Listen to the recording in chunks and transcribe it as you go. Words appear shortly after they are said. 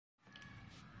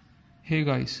Hey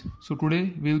guys, so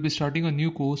today we will be starting a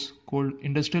new course called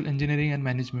Industrial Engineering and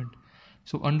Management.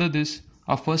 So under this,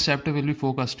 our first chapter will be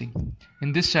forecasting.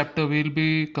 In this chapter we will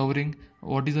be covering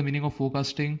what is the meaning of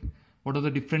forecasting, what are the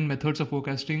different methods of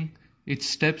forecasting, its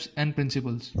steps and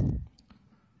principles.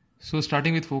 So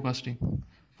starting with forecasting.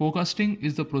 Forecasting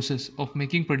is the process of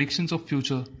making predictions of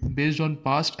future based on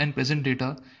past and present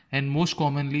data and most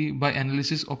commonly by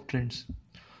analysis of trends.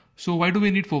 So why do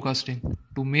we need forecasting?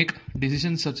 To make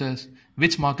decisions such as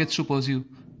which markets to pursue,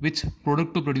 which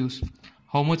product to produce,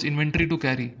 how much inventory to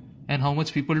carry, and how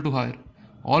much people to hire.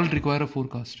 All require a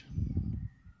forecast.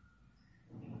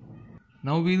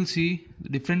 Now we will see the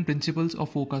different principles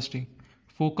of forecasting.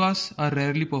 Forecasts are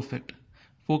rarely perfect.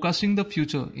 Forecasting the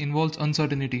future involves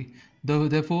uncertainty.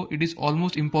 Therefore, it is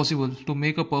almost impossible to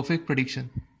make a perfect prediction.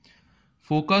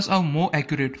 Forecasts are more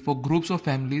accurate for groups or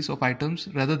families of items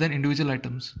rather than individual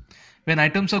items. When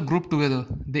items are grouped together,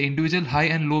 the individual high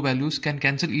and low values can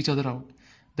cancel each other out.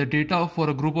 The data for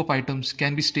a group of items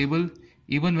can be stable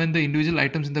even when the individual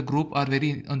items in the group are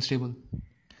very unstable.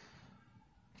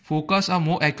 Forecasts are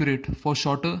more accurate for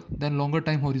shorter than longer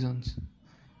time horizons.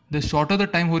 The shorter the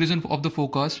time horizon of the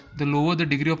forecast, the lower the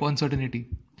degree of uncertainty.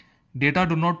 Data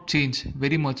do not change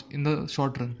very much in the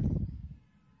short run.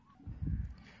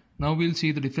 Now we'll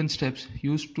see the different steps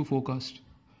used to forecast.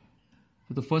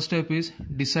 So the first step is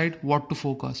decide what to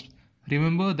forecast.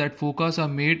 Remember that forecasts are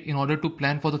made in order to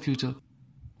plan for the future.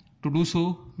 To do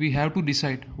so, we have to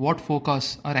decide what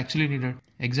forecasts are actually needed.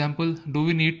 Example, do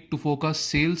we need to forecast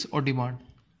sales or demand?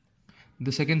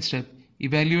 The second step,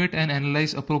 evaluate and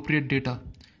analyze appropriate data.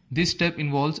 This step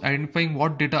involves identifying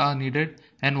what data are needed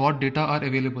and what data are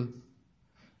available.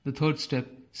 The third step,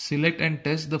 select and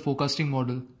test the forecasting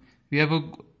model. We have a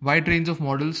wide range of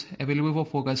models available for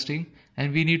forecasting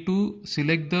and we need to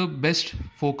select the best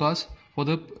forecast for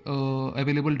the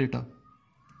available data.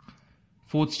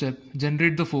 Fourth step,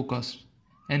 generate the forecast.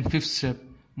 And fifth step,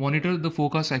 monitor the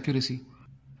forecast accuracy.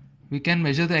 We can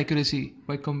measure the accuracy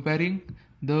by comparing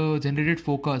the generated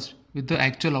forecast with the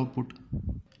actual output.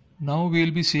 Now we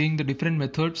will be seeing the different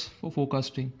methods for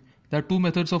forecasting. There are two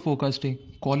methods of forecasting,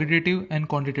 qualitative and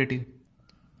quantitative.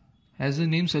 As the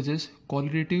name suggests,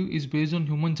 qualitative is based on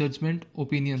human judgment,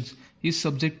 opinions, is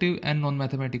subjective and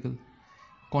non-mathematical.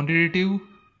 Quantitative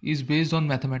is based on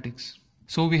mathematics.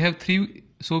 So we have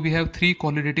three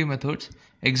qualitative methods: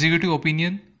 executive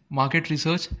opinion, market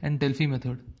research, and Delphi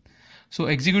method. So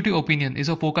executive opinion is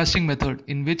a forecasting method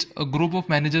in which a group of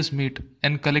managers meet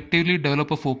and collectively develop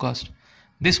a forecast.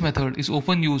 This method is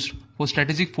often used for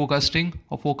strategic forecasting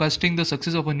or forecasting the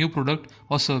success of a new product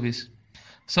or service.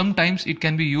 Sometimes it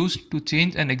can be used to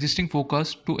change an existing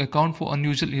forecast to account for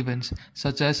unusual events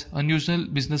such as unusual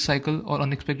business cycle or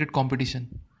unexpected competition.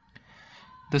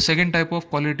 The second type of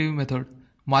qualitative method,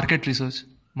 market research.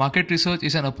 Market research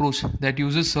is an approach that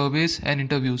uses surveys and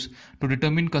interviews to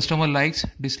determine customer likes,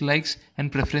 dislikes, and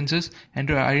preferences and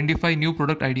to identify new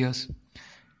product ideas.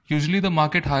 Usually the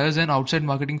market hires an outside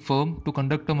marketing firm to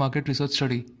conduct a market research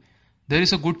study. There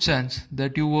is a good chance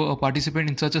that you were a participant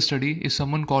in such a study if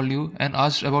someone called you and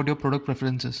asked about your product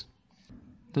preferences.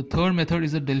 The third method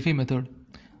is the Delphi method.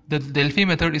 The Delphi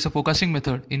method is a forecasting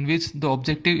method in which the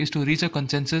objective is to reach a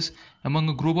consensus among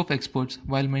a group of experts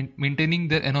while maintaining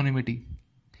their anonymity.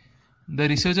 The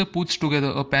researcher puts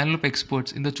together a panel of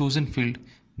experts in the chosen field.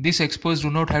 These experts do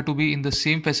not have to be in the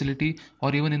same facility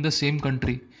or even in the same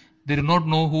country. They do not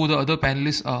know who the other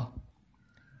panelists are.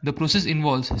 The process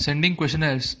involves sending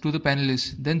questionnaires to the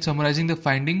panelists, then summarizing the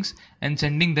findings and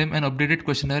sending them an updated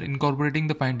questionnaire incorporating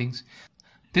the findings.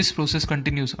 This process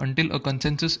continues until a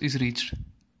consensus is reached.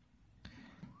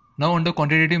 Now under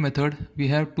quantitative method, we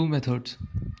have two methods,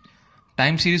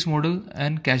 time series model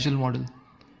and causal model.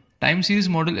 Time series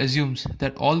model assumes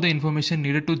that all the information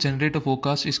needed to generate a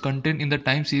forecast is contained in the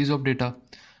time series of data.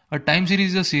 A time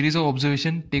series is a series of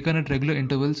observations taken at regular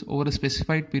intervals over a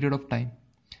specified period of time.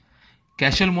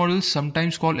 Causal models,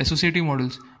 sometimes called associative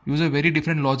models, use a very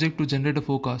different logic to generate a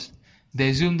forecast. They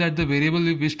assume that the variable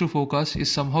we wish to forecast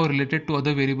is somehow related to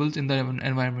other variables in the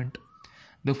environment.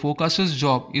 The forecaster's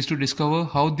job is to discover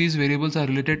how these variables are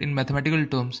related in mathematical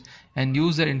terms and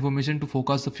use that information to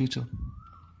forecast the future.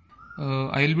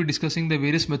 I will be discussing the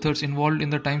various methods involved in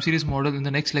the time series model in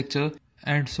the next lecture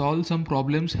and solve some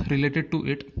problems related to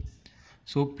it.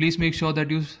 So please make sure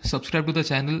that you subscribe to the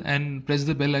channel and press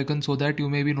the bell icon so that you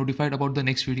may be notified about the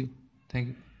next video. Thank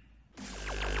you.